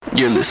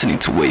You're listening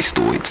to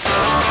Wastoids.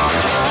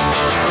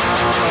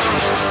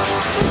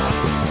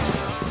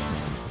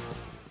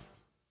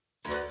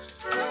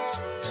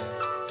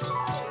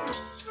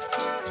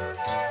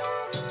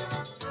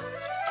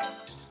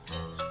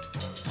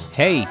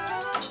 Hey,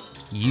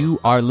 you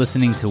are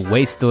listening to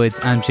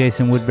Wastoids. I'm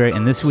Jason Woodbury,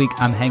 and this week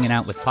I'm hanging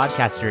out with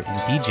podcaster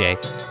and DJ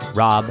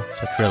Rob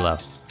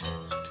Petrillo.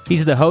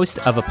 He's the host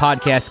of a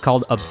podcast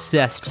called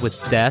Obsessed with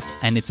Death,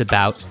 and it's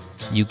about,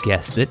 you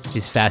guessed it,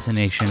 his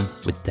fascination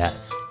with death.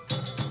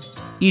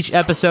 Each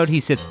episode, he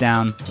sits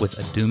down with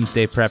a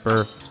doomsday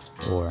prepper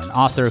or an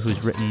author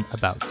who's written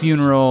about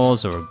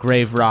funerals or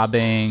grave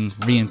robbing,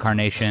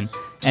 reincarnation,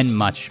 and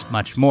much,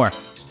 much more.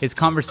 His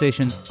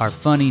conversations are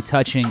funny,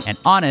 touching, and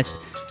honest,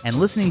 and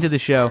listening to the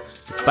show,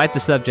 despite the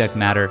subject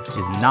matter,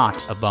 is not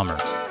a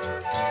bummer.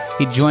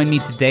 He joined me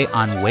today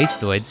on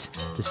Wastoids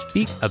to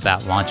speak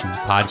about launching the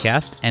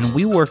podcast, and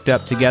we worked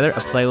up together a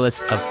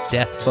playlist of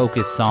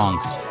death-focused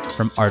songs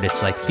from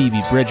artists like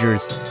Phoebe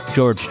Bridgers,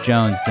 George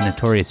Jones, the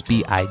Notorious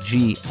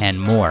B.I.G., and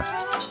more.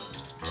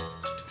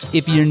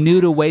 If you're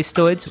new to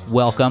Wastoids,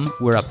 welcome.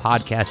 We're a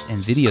podcast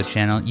and video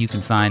channel you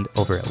can find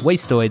over at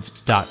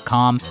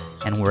wastoids.com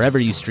and wherever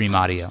you stream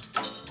audio.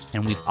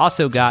 And we've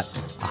also got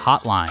a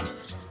hotline.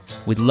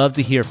 We'd love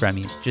to hear from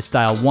you. Just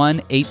dial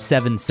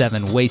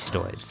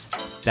 1-877-WASTOIDS.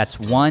 That's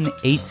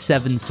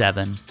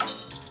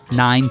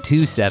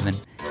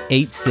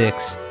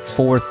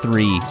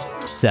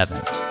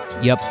 1-877-927-86437.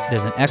 Yep,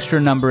 there's an extra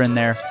number in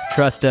there.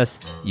 Trust us,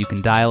 you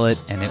can dial it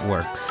and it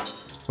works.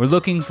 We're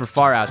looking for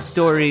far-out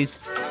stories,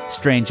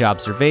 strange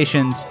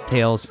observations,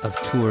 tales of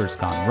tours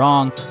gone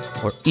wrong,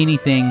 or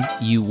anything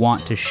you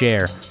want to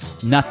share.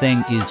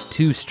 Nothing is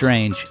too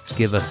strange.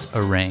 Give us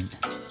a ring.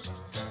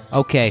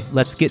 Okay,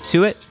 let's get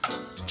to it.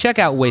 Check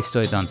out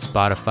Wastoids on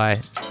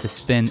Spotify to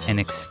spin an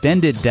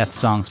extended Death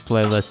Songs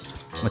playlist.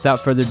 Without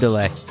further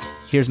delay,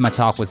 here's my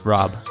talk with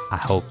Rob. I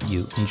hope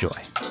you enjoy.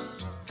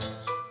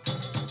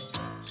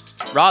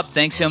 Rob,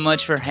 thanks so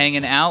much for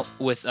hanging out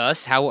with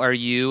us. How are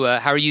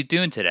you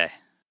doing today?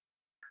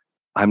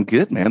 I'm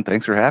good, man.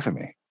 Thanks for having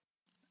me.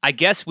 I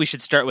guess we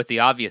should start with the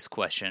obvious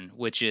question,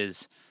 which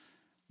is,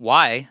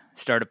 why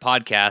start a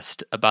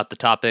podcast about the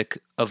topic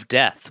of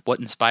death? What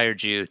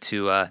inspired you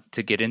to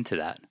get into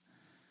that?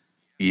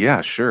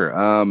 Yeah, sure.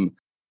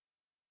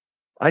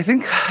 I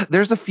think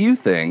there's a few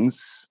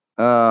things.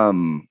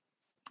 The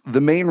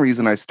main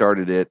reason I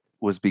started it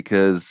was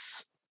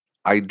because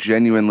I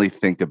genuinely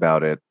think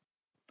about it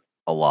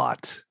a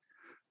lot.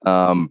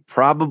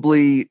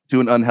 Probably to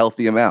an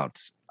unhealthy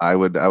amount. I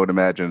would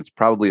imagine it's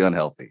probably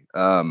unhealthy.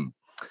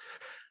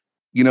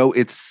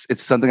 It's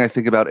something I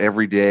think about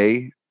every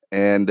day,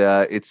 and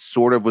it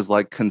sort of was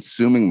like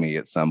consuming me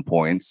at some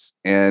points.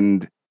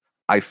 And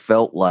I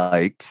felt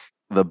like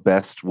the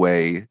best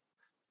way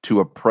to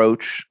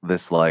approach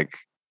this like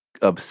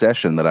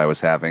obsession that I was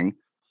having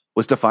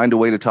was to find a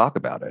way to talk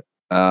about it.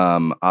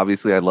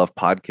 Obviously I love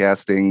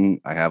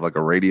podcasting. I have like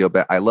a radio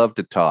I love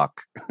to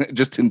talk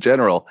just in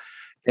general.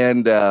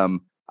 And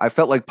I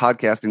felt like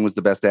podcasting was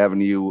the best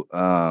avenue.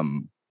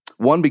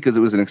 One, because it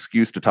was an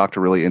excuse to talk to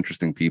really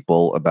interesting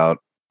people about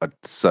a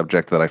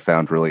subject that I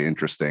found really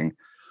interesting.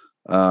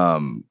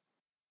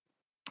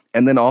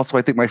 And then also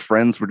I think my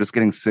friends were just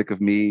getting sick of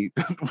me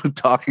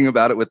talking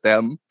about it with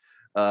them.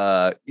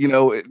 Not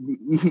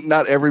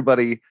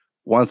everybody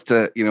wants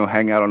to,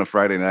 hang out on a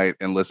Friday night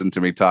and listen to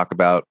me talk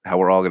about how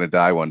we're all going to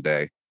die one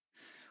day.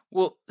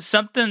 Well,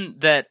 something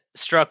that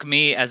struck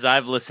me as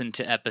I've listened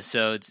to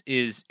episodes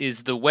is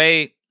the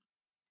way,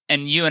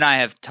 and you and I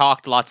have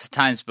talked lots of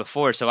times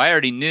before, so I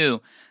already knew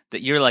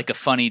that you're like a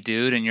funny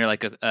dude and you're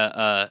like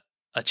a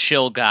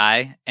chill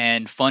guy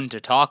and fun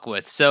to talk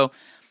with. So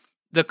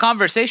the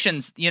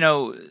conversations,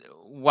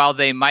 while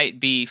they might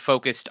be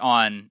focused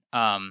on,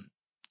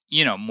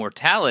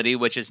 mortality,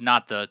 which is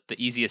not the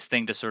easiest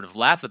thing to sort of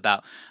laugh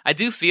about, I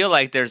do feel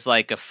like there's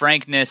like a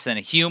frankness and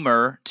a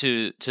humor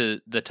to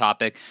the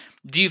topic.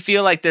 Do you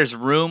feel like there's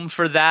room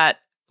for that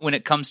when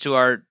it comes to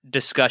our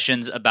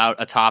discussions about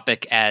a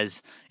topic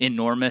as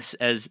enormous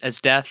as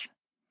death?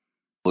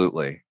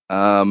 Absolutely.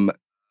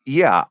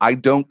 Yeah, I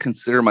don't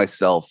consider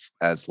myself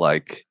as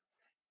like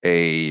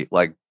a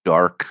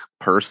dark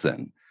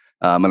person.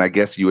 And I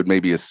guess you would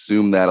maybe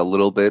assume that a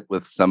little bit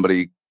with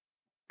somebody,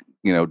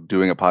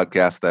 doing a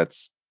podcast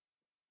that's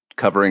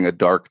covering a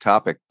dark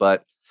topic.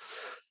 But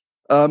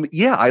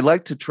yeah, I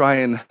like to try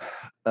and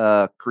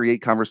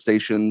create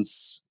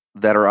conversations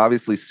that are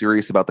obviously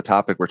serious about the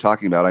topic we're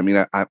talking about. I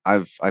mean,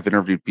 I've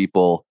interviewed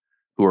people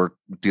who are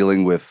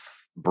dealing with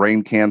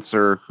brain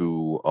cancer,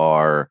 who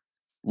are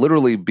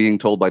literally being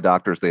told by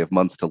doctors they have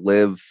months to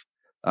live.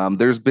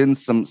 There's been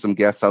some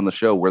guests on the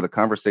show where the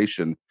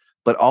conversation,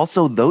 but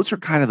also those are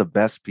kind of the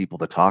best people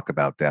to talk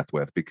about death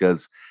with,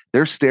 because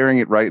they're staring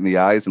it right in the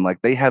eyes, and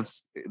like they have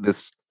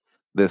this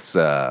they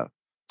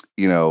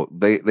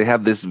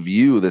have this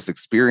view, this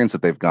experience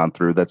that they've gone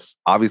through that's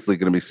obviously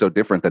going to be so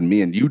different than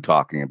me and you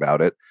talking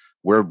about it.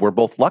 We're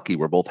both lucky.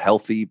 We're both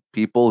healthy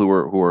people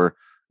who are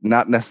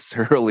not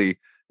necessarily,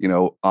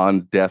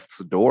 on death's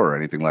door or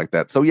anything like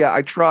that. So yeah,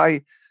 I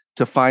try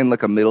to find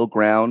like a middle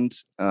ground.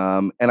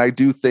 And I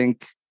do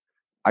think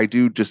I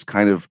do just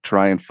kind of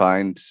try and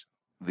find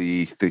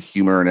the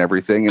humor and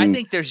everything. And I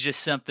think there's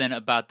just something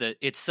about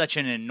it's such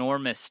an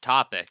enormous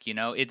topic, you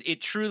know.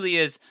 It truly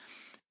is.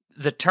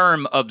 The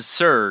term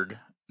absurd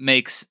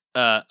makes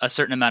a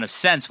certain amount of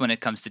sense when it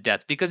comes to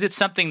death, because it's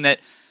something that,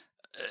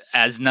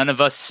 as none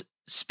of us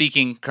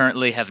speaking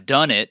currently have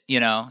done it, you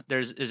know,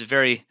 there's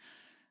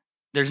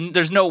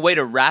no way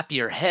to wrap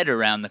your head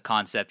around the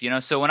concept, you know.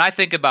 So when I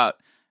think about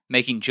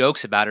making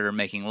jokes about it or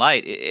making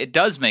light, it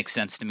does make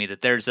sense to me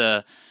that there's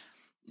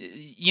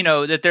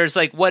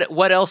like,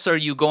 what else are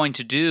you going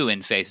to do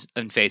in face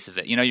of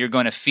it? You know, you're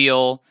going to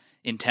feel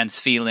intense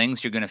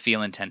feelings, you're going to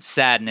feel intense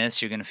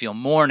sadness, you're going to feel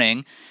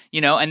mourning,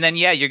 you know, and then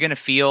you're going to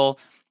feel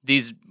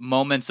these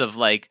moments of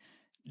like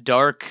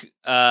dark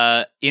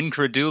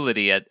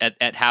incredulity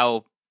at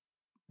how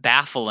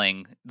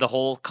baffling the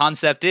whole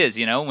concept is.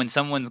 You know, when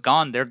someone's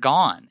gone, they're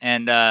gone.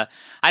 And I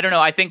don't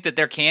know, I think that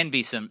there can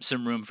be some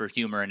room for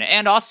humor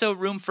and also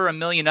room for a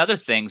million other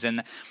things.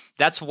 And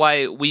that's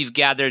why we've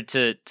gathered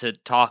to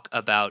talk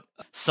about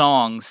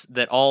songs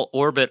that all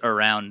orbit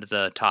around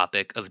the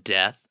topic of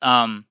death.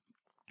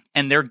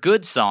 And they're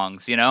good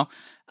songs, you know,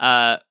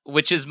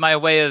 which is my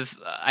way of,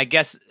 I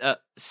guess,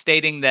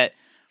 stating that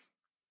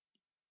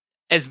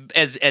as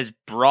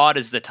broad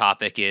as the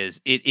topic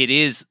is, it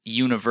is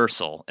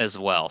universal as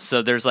well.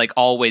 So there's like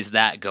always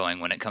that going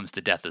when it comes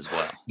to death as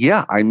well.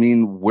 Yeah, I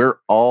mean, we're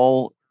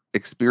all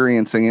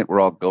experiencing it. We're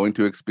all going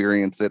to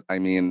experience it. I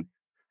mean,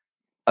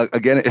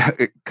 again,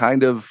 it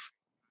kind of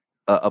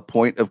a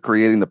point of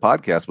creating the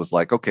podcast was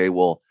like, okay,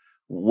 well,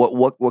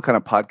 what kind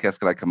of podcast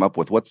could I come up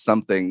with? What's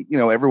something, you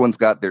know, everyone's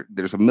got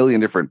there's a million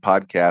different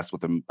podcasts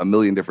with a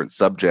million different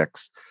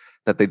subjects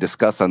that they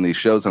discuss on these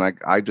shows. And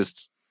I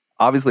just,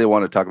 obviously I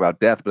want to talk about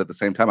death, but at the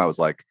same time I was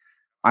like,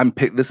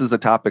 this is a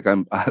topic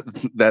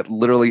that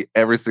literally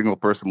every single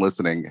person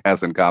listening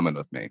has in common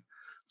with me.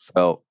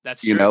 So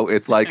that's true. You know,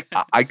 it's like,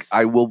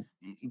 I will,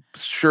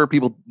 sure,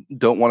 people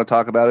don't want to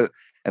talk about it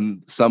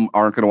and some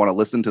aren't going to want to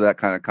listen to that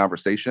kind of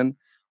conversation.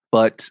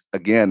 But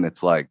again,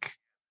 it's like,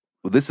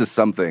 well, this is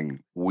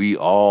something we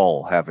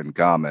all have in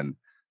common.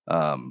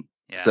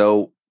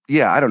 So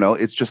yeah, I don't know.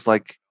 It's just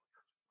like,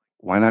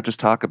 why not just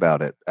talk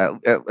about it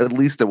at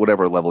least at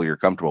whatever level you're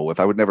comfortable with?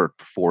 I would never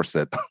force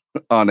it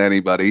on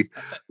anybody,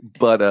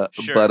 but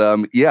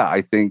sure. Yeah,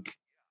 I think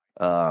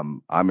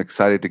I'm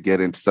excited to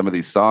get into some of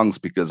these songs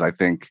because I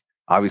think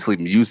obviously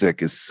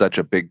music is such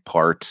a big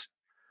part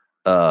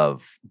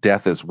of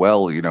death as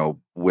well. You know,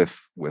 with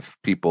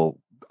people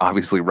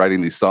obviously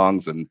writing these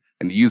songs and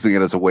using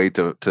it as a way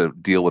to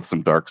deal with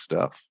some dark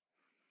stuff.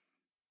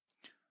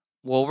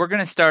 Well, we're going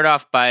to start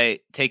off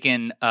by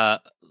taking a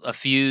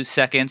few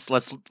seconds.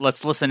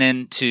 Let's listen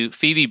in to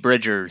Phoebe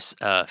Bridgers'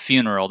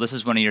 Funeral. This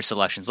is one of your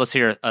selections. Let's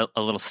hear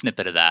a little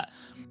snippet of that.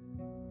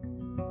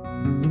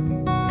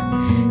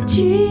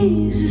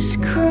 Jesus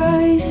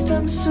Christ,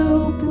 I'm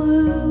so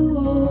blue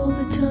all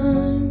the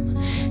time,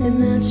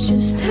 and that's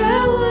just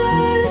how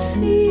I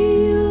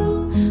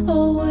feel.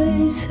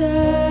 Always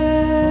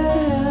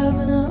have,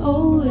 and I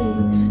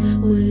always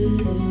will.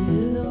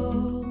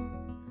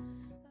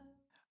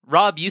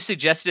 Rob, you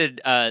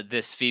suggested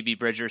this Phoebe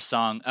Bridgers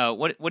song.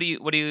 What do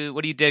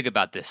you dig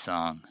about this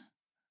song?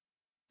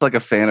 Like a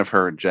fan of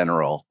her in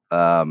general.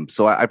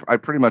 So I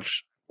pretty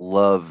much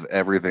love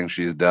everything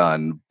she's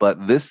done,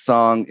 but this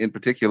song in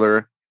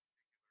particular,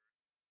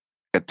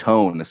 a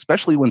tone,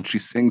 especially when she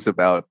sings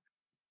about,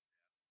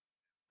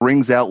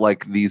 brings out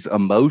like these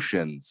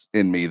emotions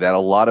in me that a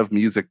lot of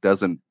music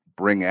doesn't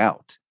bring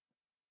out.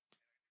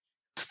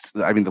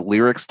 I mean, the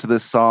lyrics to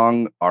this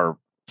song are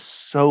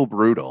so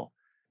brutal.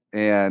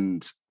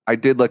 And I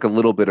did like a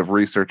little bit of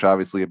research,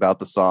 obviously, about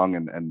the song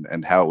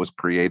and how it was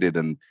created.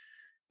 And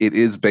it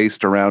is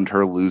based around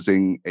her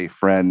losing a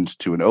friend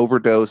to an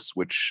overdose,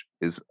 which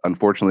is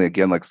unfortunately,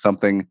 again, like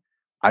something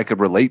I could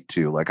relate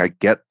to. Like, I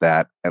get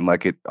that. And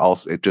like, it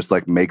just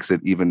like makes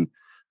it even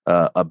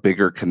a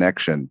bigger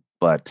connection.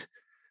 But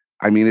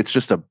I mean, it's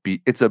just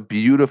it's a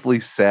beautifully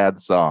sad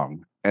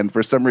song. And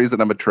for some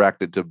reason, I'm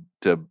attracted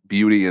to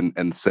beauty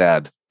and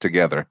sad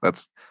together.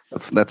 That's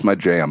my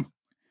jam.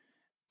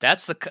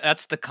 That's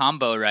the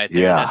combo right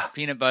there. Yeah. That's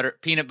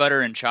peanut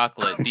butter and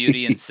chocolate,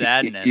 beauty and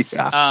sadness.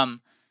 Yeah.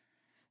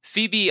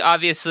 Phoebe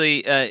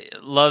obviously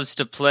loves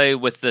to play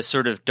with the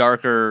sort of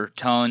darker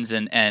tones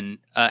and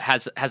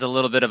has a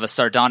little bit of a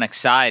sardonic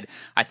side.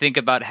 I think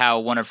about how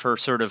one of her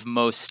sort of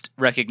most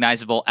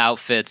recognizable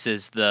outfits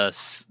is the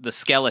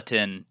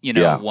skeleton,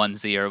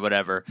 onesie or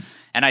whatever.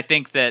 And I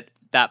think that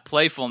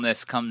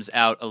playfulness comes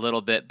out a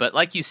little bit. But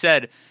like you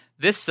said,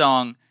 this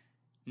song,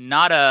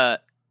 not a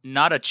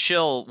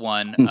chill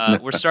one.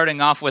 We're starting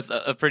off with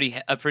a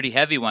pretty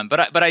heavy one,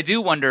 but I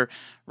do wonder,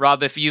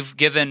 Rob, if you've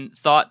given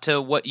thought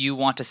to what you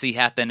want to see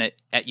happen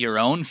at your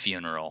own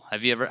funeral.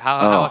 Have you ever?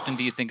 How often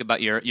do you think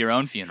about your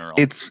own funeral?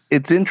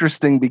 It's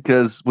interesting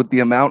because with the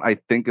amount I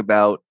think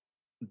about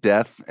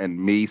death and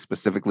me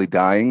specifically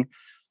dying,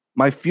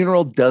 my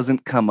funeral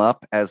doesn't come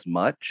up as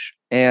much.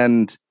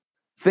 And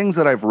things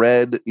that I've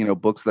read,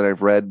 books that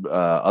I've read,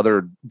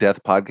 other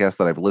death podcasts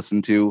that I've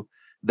listened to,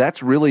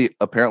 that's really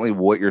apparently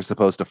what you're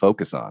supposed to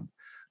focus on.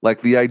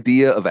 Like the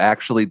idea of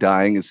actually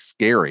dying is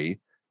scary.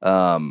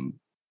 The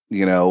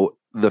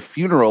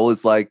funeral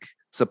is like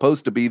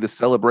supposed to be the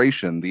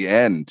celebration, the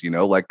end,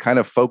 like kind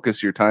of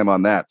focus your time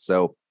on that.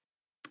 So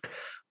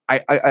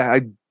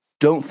I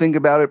don't think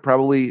about it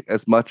probably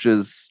as much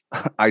as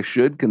I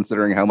should,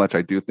 considering how much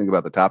I do think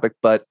about the topic.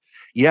 But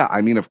yeah,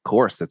 I mean, of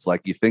course, it's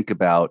like you think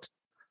about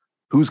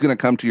who's going to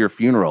come to your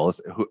funeral,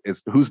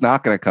 who's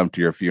not going to come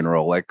to your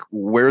funeral. Like,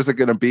 where's it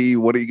going to be?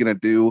 What are you going to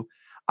do?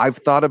 I've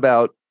thought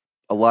about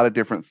a lot of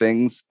different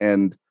things,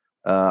 and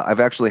I've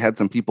actually had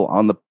some people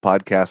on the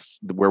podcast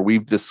where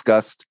we've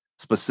discussed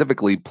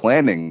specifically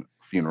planning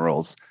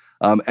funerals.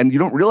 And you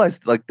don't realize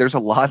like there's a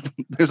lot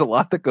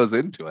that goes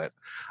into it.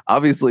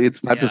 Obviously,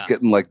 it's not just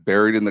getting like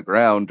buried in the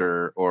ground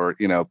or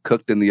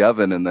cooked in the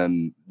oven and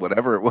then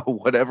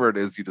whatever it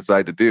is you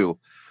decide to do.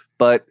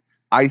 But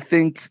I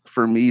think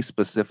for me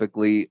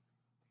specifically,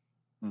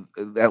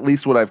 at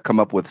least what I've come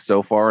up with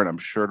so far, and I'm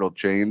sure it'll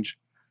change,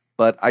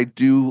 but I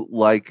do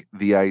like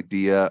the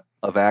idea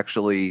of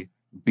actually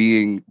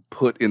being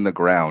put in the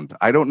ground.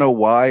 I don't know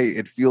why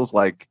it feels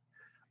like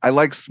I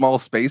like small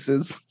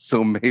spaces,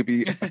 so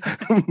maybe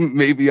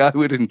I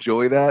would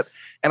enjoy that.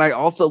 And I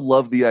also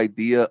love the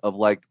idea of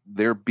like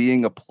there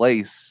being a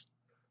place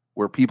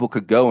where people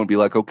could go and be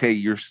like, okay,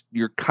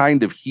 you're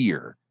kind of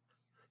here.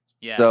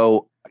 Yeah.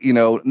 So,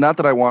 not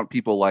that I want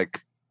people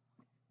like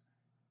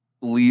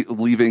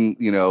leaving,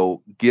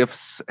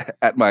 gifts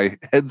at my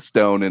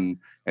headstone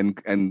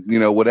and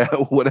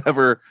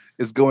whatever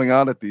is going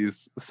on at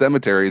these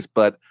cemeteries,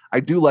 but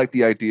I do like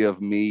the idea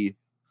of me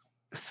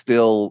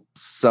still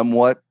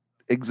somewhat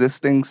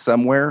existing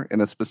somewhere in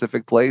a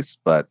specific place.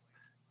 But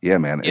yeah,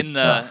 man, it's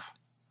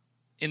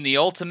in the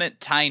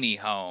ultimate tiny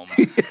home.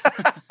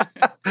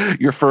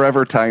 Your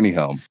forever tiny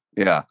home.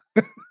 Yeah.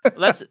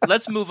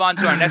 Let's move on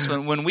to our next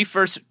one. When we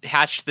first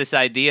hatched this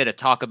idea to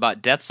talk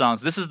about death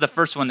songs, this is the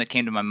first one that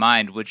came to my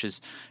mind, which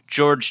is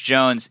George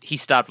Jones. He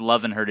Stopped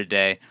Loving Her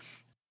Today.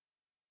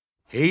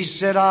 He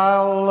said,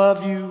 I'll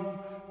love you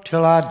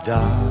till I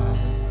die.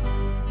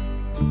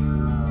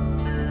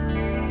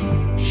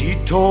 She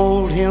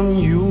told him,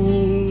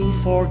 you'll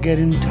forget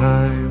in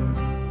time.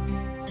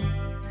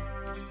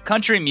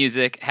 Country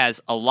music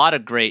has a lot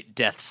of great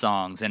death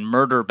songs and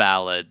murder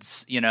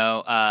ballads. You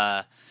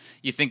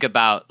think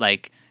about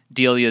like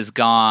Delia's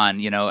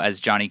Gone, as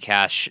Johnny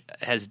Cash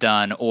has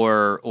done,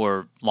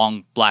 or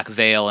Long Black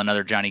Veil,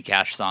 another Johnny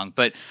Cash song.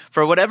 But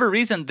for whatever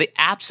reason, the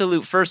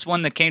absolute first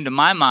one that came to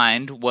my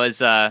mind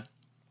was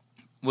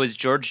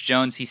George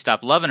Jones' He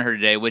Stopped Loving Her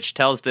Today, which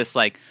tells this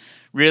like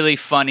really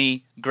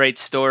funny, great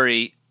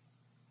story.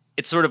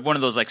 It's sort of one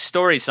of those like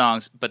story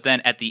songs, but then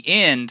at the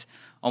end,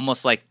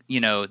 almost like,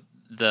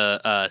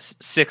 the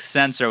Sixth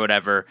Sense or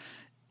whatever,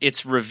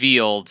 it's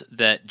revealed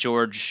that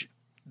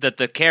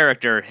the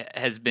character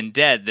has been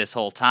dead this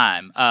whole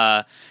time.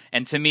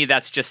 And to me,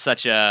 that's just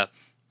such a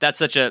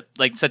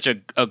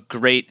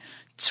great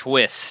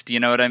twist. You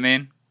know what I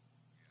mean?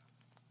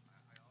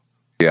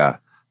 Yeah.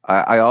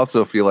 I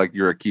also feel like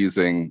you're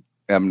accusing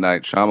M.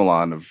 Night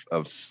Shyamalan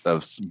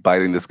of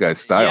biting this guy's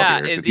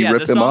style here. Did he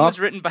rip the him song off? was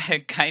written by a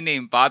guy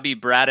named Bobby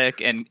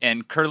Braddock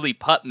and Curly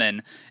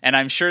Putman, and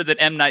I'm sure that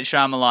M. Night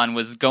Shyamalan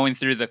was going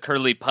through the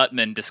Curly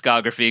Putman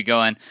discography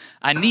going,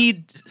 I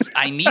need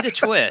a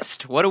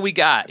twist. What do we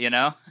got,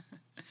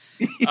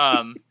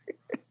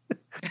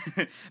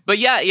 But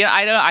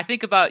I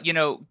think about,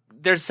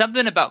 there's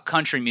something about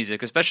country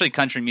music, especially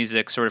country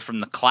music sort of from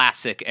the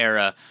classic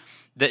era,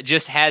 that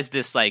just has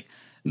this like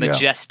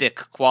majestic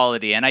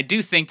quality. And I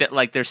do think that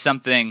like there's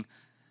something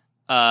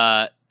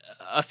a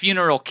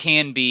funeral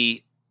can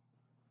be,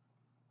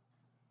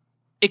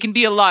 it can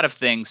be a lot of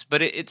things,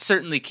 but it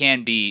certainly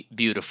can be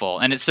beautiful,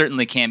 and it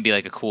certainly can be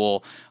like a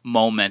cool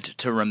moment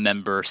to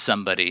remember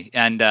somebody.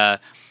 And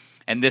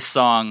this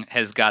song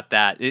has got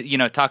that.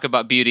 Talk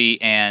about beauty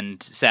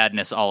and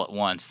sadness all at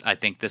once. I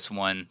think this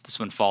one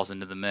falls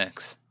into the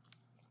mix.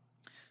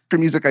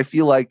 Music, I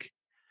feel like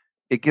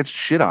it gets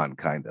shit on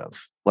kind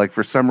of like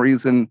for some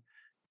reason.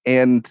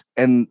 And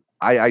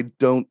I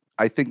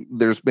think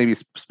there's maybe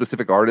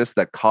specific artists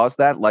that cause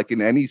that, like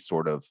in any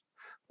sort of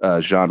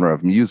genre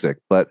of music.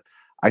 But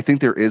I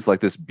think there is like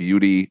this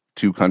beauty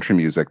to country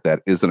music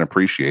that isn't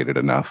appreciated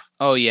enough.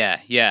 Oh yeah,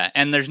 yeah.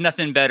 And there's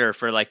nothing better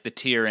for like the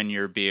tear in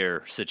your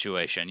beer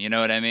situation. You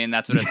know what I mean?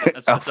 That's what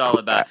it's all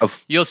about.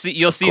 You'll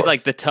see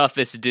like the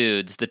toughest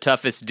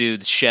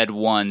dudes shed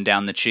one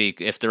down the cheek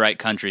if the right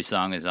country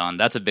song is on.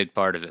 That's a big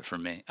part of it for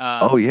me.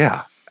 Oh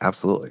yeah,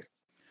 absolutely.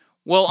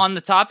 Well, on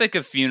the topic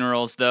of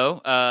funerals,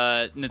 though,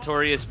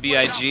 Notorious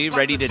B.I.G.,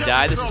 Ready to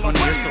Die, this is one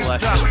of your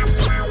selections.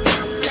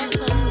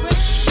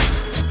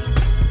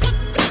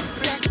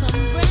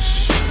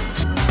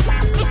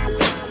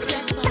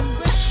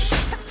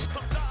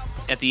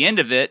 At the end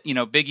of it,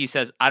 Biggie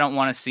says, "I don't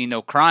want to see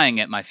no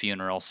crying at my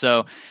funeral."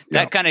 So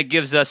that kind of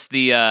gives us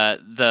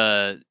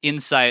the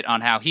insight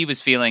on how he was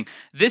feeling.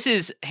 This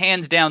is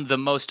hands down the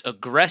most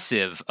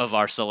aggressive of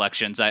our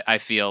selections. I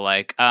feel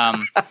like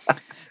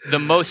the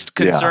most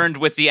concerned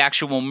with the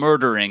actual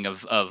murdering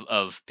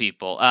of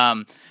people.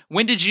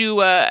 When did you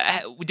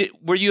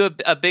were you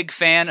a big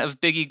fan of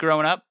Biggie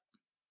growing up?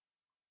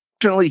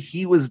 Fortunately,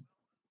 he was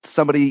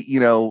somebody,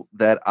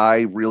 that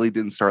I really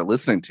didn't start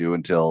listening to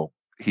until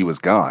he was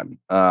gone.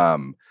 I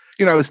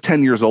was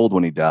 10 years old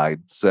when he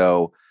died.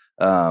 So,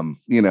 I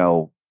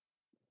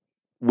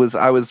was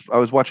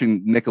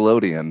watching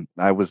Nickelodeon.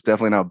 I was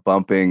definitely not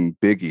bumping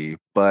Biggie,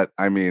 but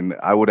I mean,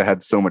 I would have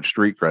had so much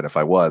street cred if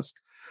I was.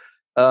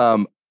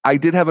 I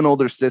did have an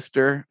older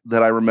sister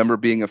that I remember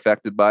being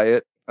affected by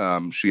it.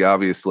 She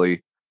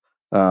obviously,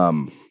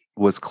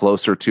 was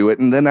closer to it.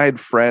 And then I had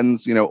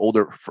friends,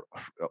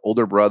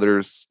 older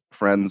brothers,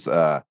 friends,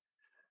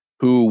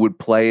 who would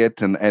play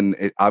it. And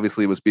it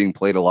obviously was being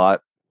played a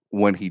lot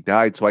when he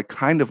died. So I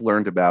kind of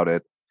learned about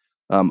it,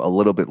 a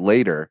little bit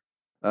later.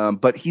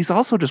 But he's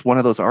also just one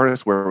of those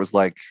artists where it was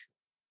like,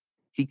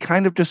 he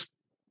kind of just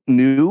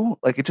knew,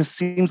 like, it just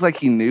seems like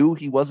he knew.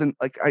 He wasn't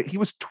like, he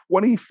was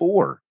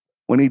 24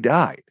 when he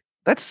died.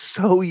 That's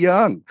so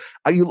young.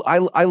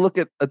 I look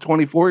at a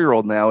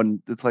 24-year-old now,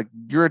 and it's like,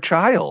 you're a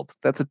child.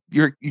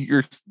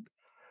 You're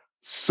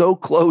so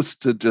close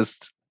to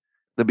just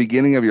the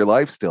beginning of your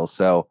life still.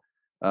 So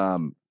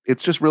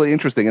it's just really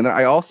interesting. And then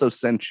I also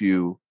sent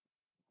you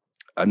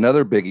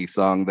another Biggie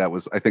song that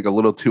was, I think, a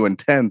little too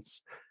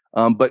intense,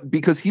 but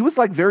because he was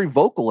like very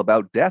vocal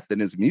about death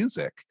in his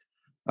music,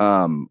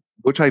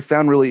 which I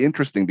found really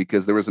interesting,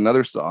 because there was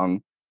another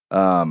song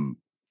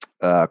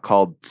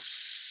called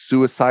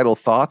Suicidal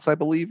Thoughts, I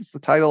believe is the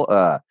title.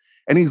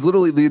 And he's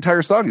literally, the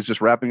entire song, he's just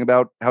rapping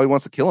about how he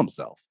wants to kill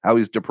himself, how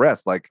he's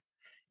depressed. Like,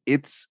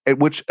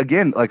 which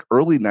again, like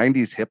early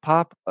 90s hip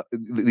hop,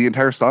 the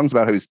entire song's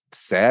about how he's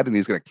sad and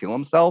he's going to kill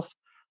himself.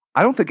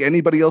 I don't think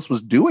anybody else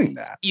was doing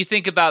that. You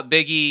think about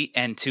Biggie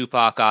and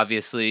Tupac,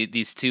 obviously,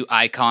 these two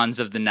icons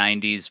of the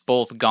 90s,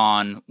 both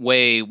gone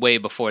way, way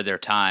before their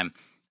time.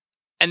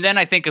 And then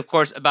I think, of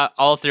course, about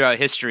all throughout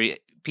history,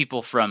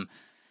 people from,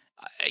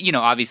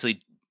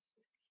 obviously,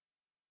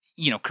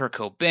 Kurt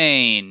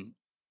Cobain,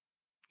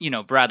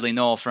 Bradley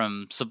Nowell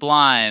from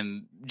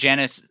Sublime,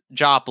 Janis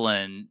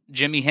Joplin,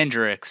 Jimi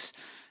Hendrix,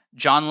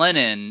 John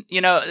Lennon,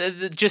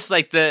 just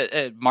like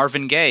the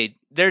Marvin Gaye.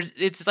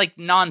 It's like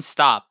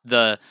nonstop.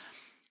 The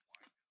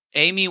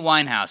Amy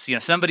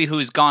Winehouse, somebody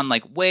who's gone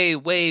like way,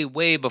 way,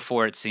 way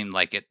before it seemed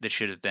like that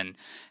should have been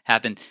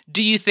happened.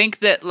 Do you think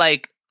that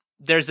like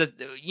there's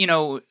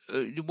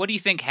what do you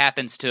think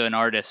happens to an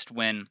artist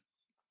when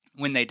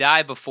they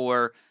die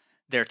before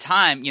their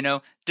time?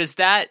 Does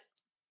that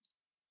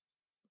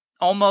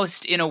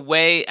almost in a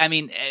way, I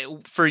mean,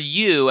 for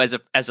you as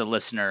a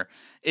listener,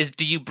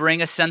 do you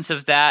bring a sense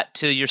of that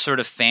to your sort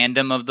of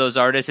fandom of those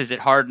artists? Is it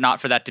hard not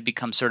for that to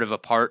become sort of a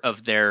part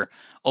of their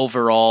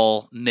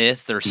overall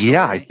myth or story?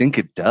 Yeah, I think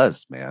it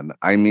does, man.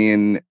 I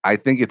mean, I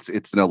think it's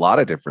in a lot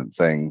of different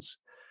things.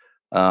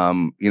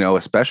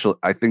 Especially,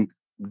 I think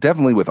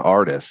definitely with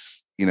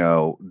artists,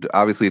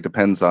 obviously it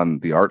depends on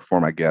the art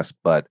form, I guess,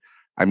 but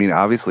I mean,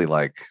 obviously,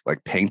 like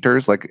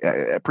painters, like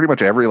pretty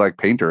much every like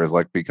painter has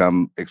like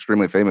become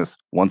extremely famous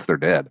once they're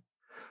dead.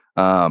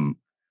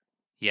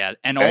 Yeah,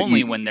 and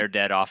only when they're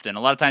dead. Often,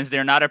 a lot of times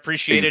they're not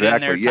appreciated in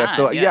their time.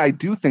 So I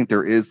do think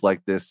there is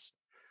like this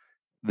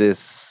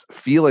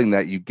feeling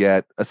that you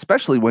get,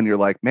 especially when you're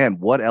like, man,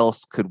 what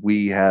else could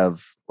we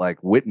have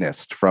like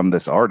witnessed from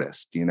this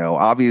artist?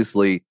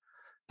 Obviously,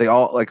 they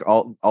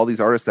all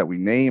these artists that we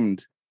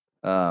named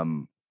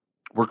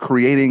were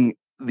creating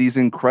these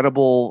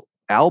incredible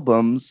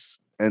albums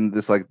and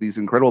these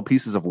incredible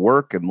pieces of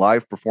work and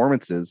live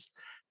performances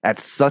at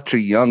such a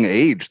young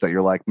age that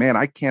you're like, man,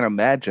 I can't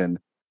imagine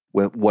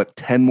with what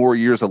 10 more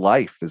years of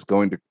life is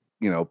going to,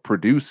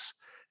 produce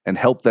and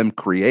help them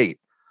create.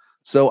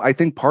 So I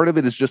think part of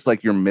it is just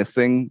like you're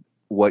missing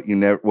what you're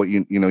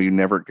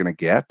never going to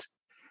get.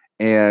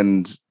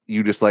 And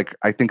you just like,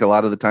 I think a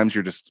lot of the times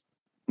you're just,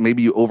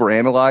 maybe you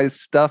overanalyze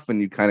stuff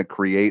and you kind of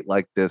create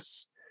like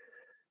this,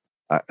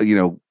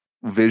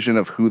 vision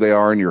of who they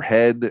are in your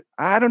head.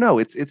 I don't know.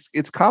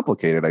 It's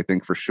complicated, I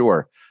think, for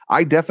sure.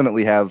 I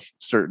definitely have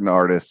certain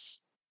artists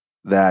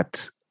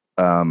that,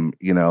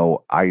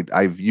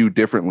 I view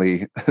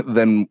differently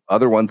than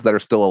other ones that are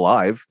still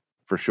alive,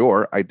 for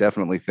sure. I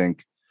definitely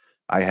think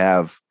I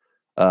have,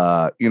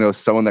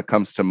 someone that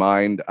comes to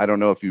mind. I don't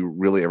know if you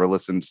really ever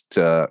listened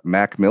to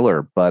Mac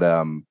Miller,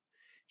 but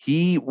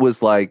he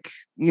was like,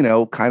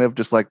 kind of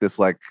just like this,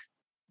 like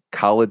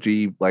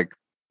college-y, like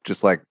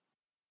just like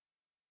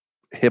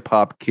hip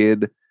hop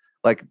kid,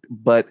 like,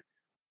 but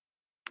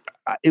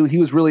he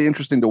was really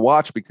interesting to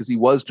watch because he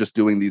was just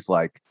doing these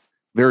like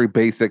very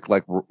basic,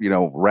 like,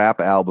 rap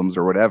albums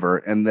or whatever.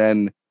 And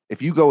then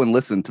if you go and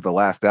listen to the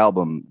last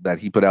album that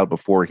he put out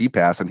before he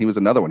passed, and he was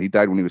another one, he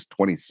died when he was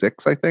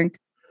 26, I think.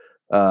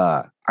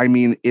 I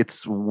mean,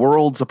 it's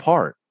worlds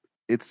apart.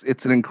 It's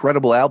an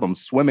incredible album.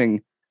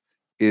 Swimming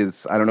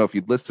is, I don't know if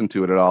you'd listened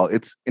to it at all.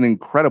 It's an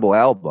incredible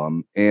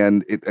album.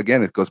 And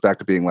it goes back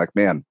to being like,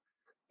 man,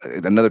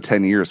 another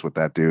 10 years with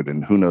that dude,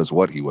 and who knows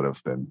what he would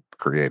have been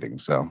creating.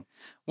 So,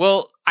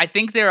 well, I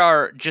think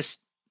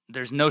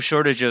there's no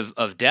shortage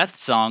of death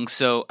songs,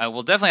 so I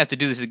will definitely have to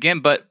do this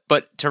again. But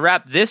to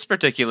wrap this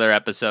particular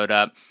episode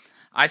up,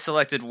 I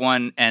selected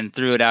one and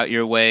threw it out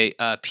your way.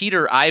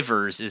 Peter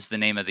Ivers is the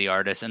name of the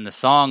artist, and the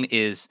song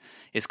is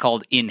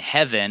called "In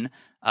Heaven,"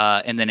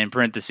 and then in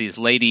parentheses,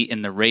 "Lady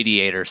in the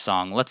Radiator"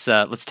 song. Let's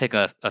take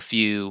a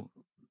few.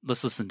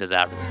 Let's listen to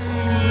that really quick.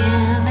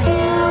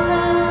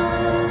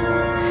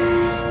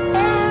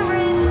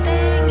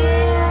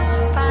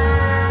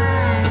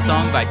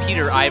 Song by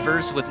Peter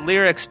Ivers with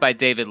lyrics by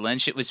David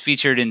Lynch. It was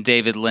featured in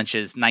David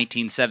Lynch's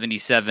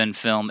 1977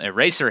 film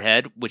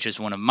Eraserhead, which is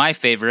one of my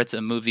favorites,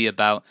 a movie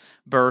about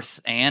birth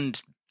and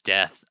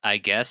death, I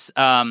guess.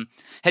 Had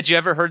you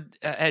ever heard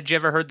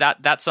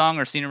that song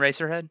or seen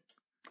Eraserhead?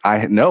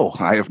 No,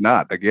 I have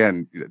not.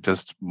 Again,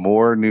 just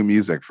more new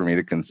music for me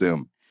to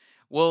consume.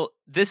 Well,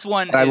 this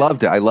one I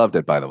loved it. I loved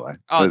it, by the way.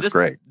 Oh, it was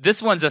great.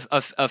 This one's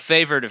a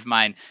favorite of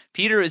mine.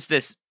 Peter is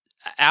this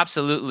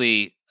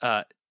absolutely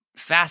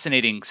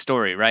fascinating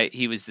story, right?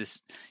 He was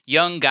this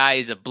young guy,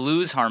 he's a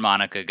blues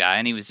harmonica guy,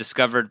 and he was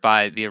discovered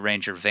by the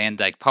arranger Van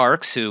Dyke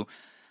Parks, who,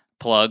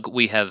 plug,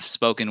 we have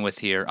spoken with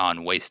here on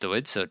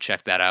Wastoid, so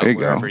check that out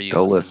wherever you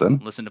go listen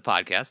to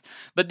podcasts.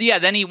 But yeah,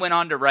 then he went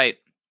on to write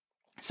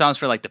songs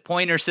for like the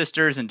Pointer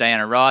Sisters and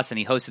Diana Ross, and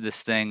he hosted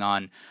this thing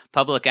on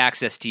public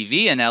access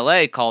TV in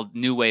LA called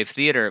New Wave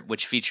Theater,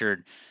 which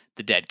featured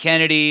the Dead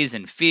Kennedys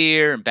and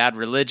Fear and Bad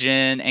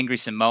Religion, Angry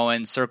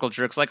Samoans, Circle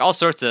Jerks, like all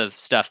sorts of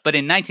stuff. But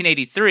in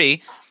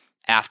 1983,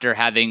 after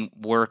having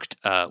worked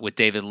with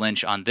David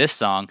Lynch on this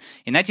song,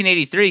 in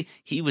 1983,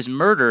 he was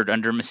murdered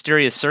under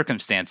mysterious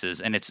circumstances,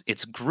 and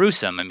it's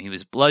gruesome. I mean, he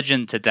was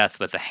bludgeoned to death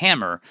with a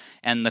hammer,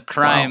 and the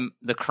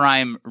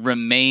crime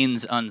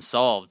remains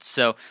unsolved.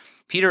 So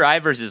Peter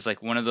Ivers is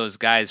like one of those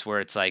guys where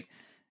it's like,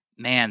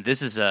 man,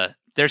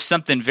 there's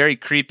something very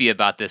creepy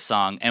about this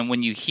song, and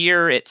when you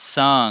hear it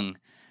sung,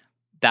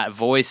 that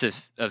voice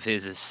of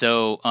his is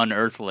so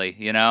unearthly,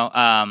 you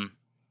know?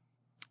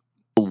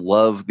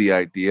 Love the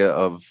idea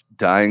of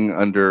dying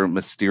under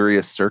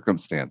mysterious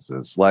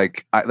circumstances.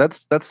 Like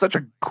that's such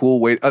a cool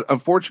way.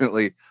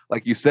 Unfortunately,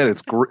 like you said,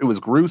 it was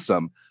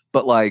gruesome,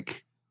 but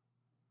like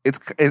it's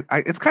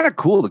kind of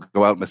cool to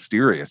go out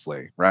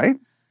mysteriously, right?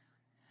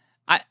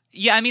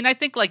 I mean, I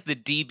think like the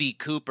DB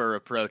Cooper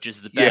approach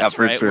is the best,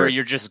 right? Sure. Where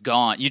you're just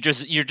gone, you're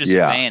just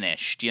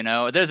vanished. You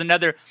know, there's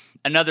another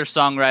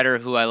songwriter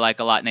who I like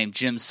a lot named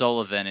Jim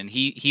Sullivan, and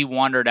he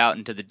wandered out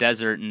into the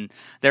desert, and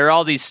there are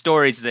all these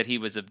stories that he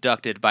was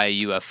abducted by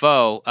a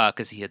UFO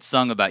because he had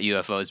sung about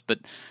UFOs, but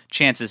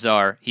chances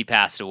are he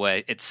passed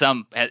away in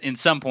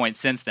some point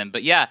since then.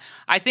 But yeah,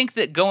 I think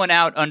that going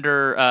out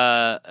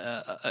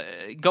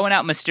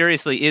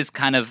mysteriously is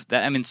kind of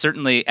that. I mean,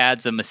 certainly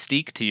adds a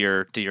mystique to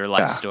your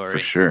life story for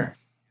sure.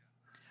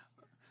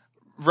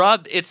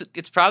 Rob, it's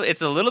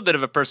a little bit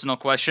of a personal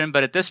question,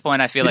 but at this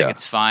point, I feel like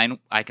it's fine.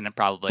 I can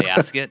probably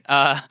ask it.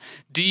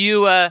 Do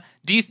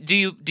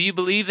you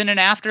believe in an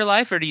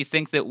afterlife, or do you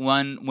think that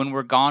when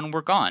we're gone, we're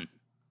gone?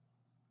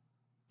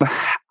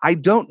 I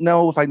don't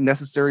know if I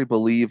necessarily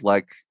believe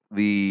like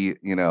the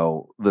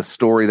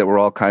story that we're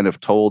all kind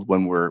of told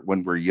when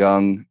we're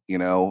young.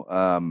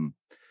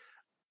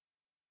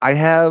 I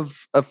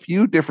have a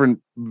few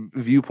different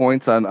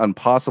viewpoints on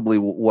possibly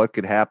what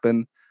could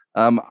happen,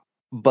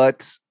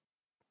 but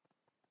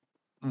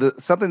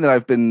something that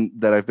I've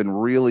been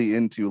really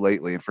into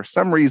lately, and for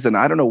some reason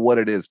I don't know what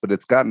it is, but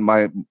it's gotten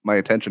my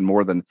attention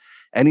more than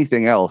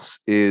anything else,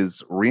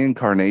 is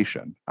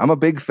reincarnation. I'm a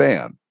big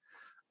fan.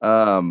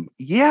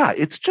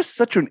 It's just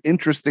such an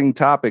interesting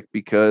topic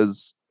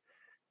because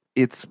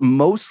it's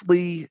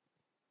mostly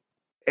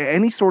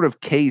any sort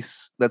of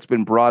case that's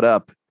been brought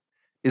up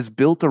is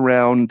built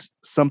around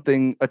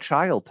something a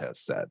child has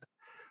said.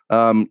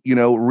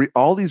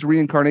 All these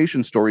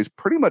reincarnation stories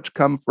pretty much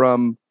come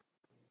from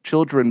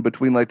children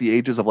between like the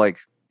ages of like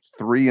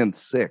 3 and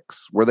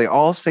 6, where they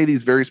all say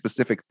these very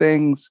specific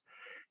things,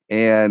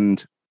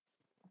 and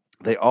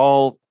they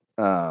all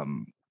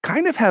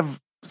kind of have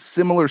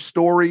similar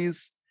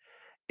stories.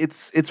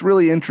 It's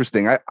really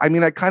interesting. I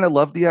mean, I kind of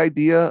love the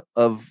idea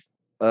of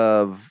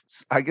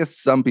I guess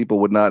some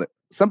people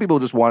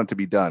just want it to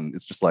be done.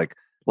 It's just like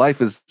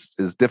life is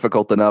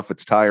difficult enough.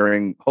 It's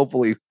tiring.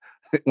 Hopefully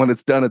when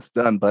it's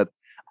done. But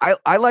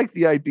I like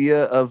the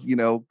idea of,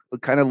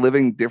 kind of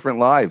living different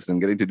lives and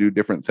getting to do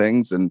different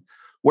things. And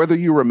whether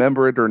you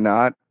remember it or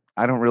not,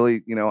 I don't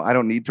really, I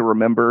don't need to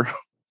remember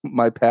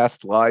my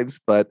past lives.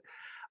 But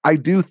I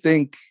do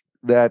think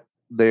that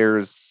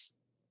there's,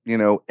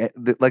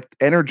 like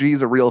energy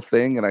is a real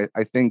thing. And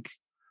I think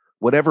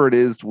whatever it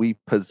is we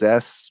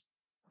possess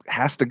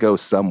has to go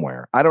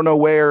somewhere. I don't know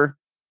where,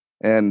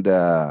 and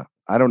I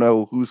don't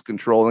know who's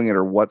controlling it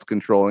or what's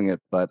controlling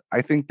it. But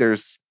I think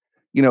there's,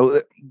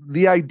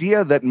 the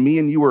idea that me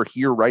and you are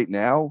here right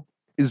now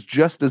is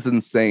just as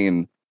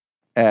insane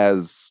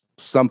as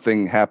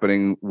something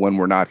happening when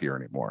we're not here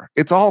anymore.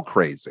 It's all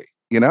crazy.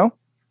 you know?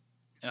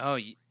 Oh,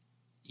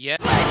 yeah.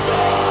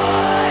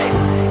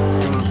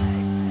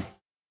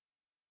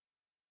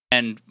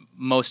 And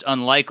most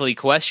unlikely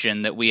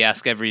question that we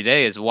ask every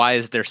day is, why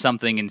is there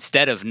something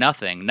instead of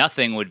nothing?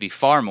 Nothing would be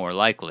far more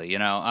likely, you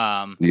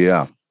know?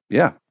 Yeah.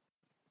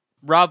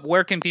 Rob,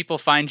 where can people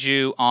find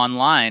you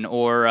online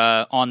or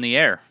on the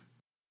air?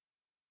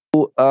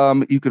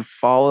 You could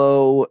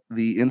follow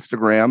the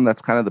Instagram.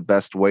 That's kind of the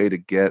best way to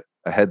get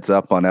a heads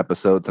up on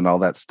episodes and all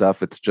that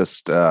stuff. It's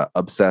just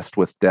Obsessed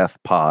with Death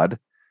Pod.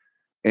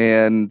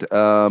 And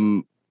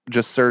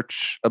just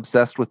search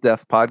Obsessed with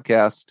Death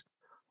Podcast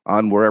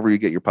on wherever you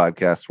get your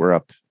podcasts. We're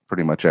up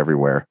pretty much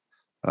everywhere.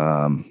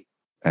 Yeah,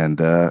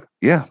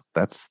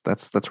 that's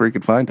where you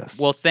can find us.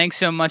 Well, thanks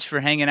so much for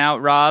hanging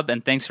out, Rob,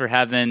 and thanks for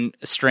having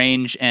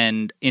strange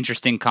and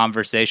interesting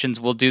conversations.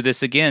 We'll do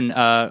this again.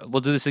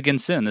 We'll do this again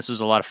soon. This was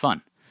a lot of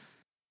fun.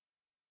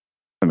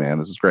 Man,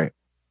 this is great.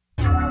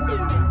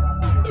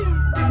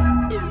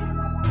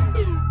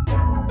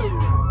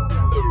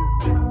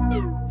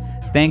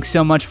 Thanks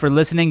so much for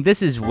listening.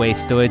 This is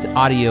Wastoids,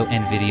 audio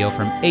and video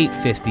from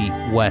 850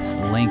 West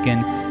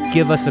Lincoln.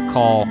 Give us a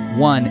call,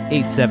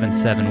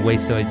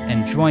 1-877-Wastoids,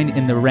 and join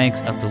in the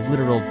ranks of the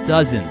literal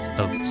dozens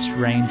of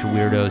strange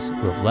weirdos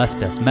who have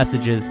left us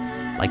messages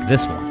like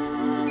this one.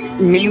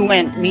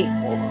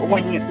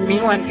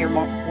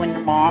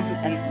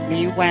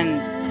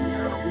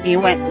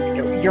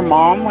 Your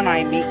mom when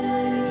I meet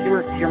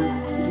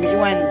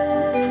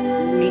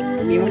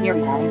your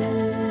mom.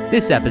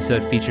 This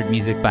episode featured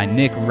music by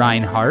Nick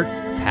Reinhardt,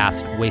 a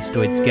past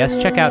Wastoids guest.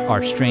 Check out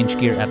our Strange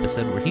Gear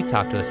episode where he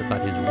talked to us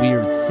about his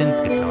weird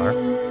synth guitar,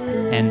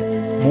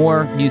 and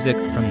more music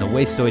from the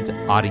Wastoids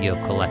Audio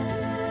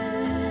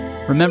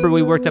Collective. Remember,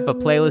 we worked up a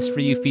playlist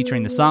for you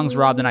featuring the songs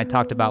Rob and I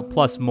talked about,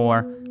 plus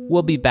more.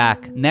 We'll be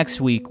back next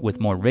week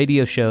with more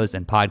radio shows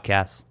and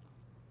podcasts.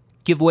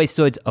 Give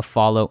Wastoids a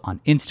follow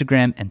on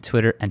Instagram and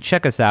Twitter, and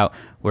check us out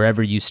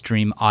wherever you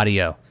stream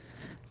audio.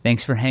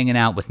 Thanks for hanging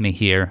out with me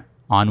here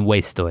on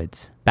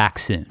Wastoids. Back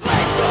soon.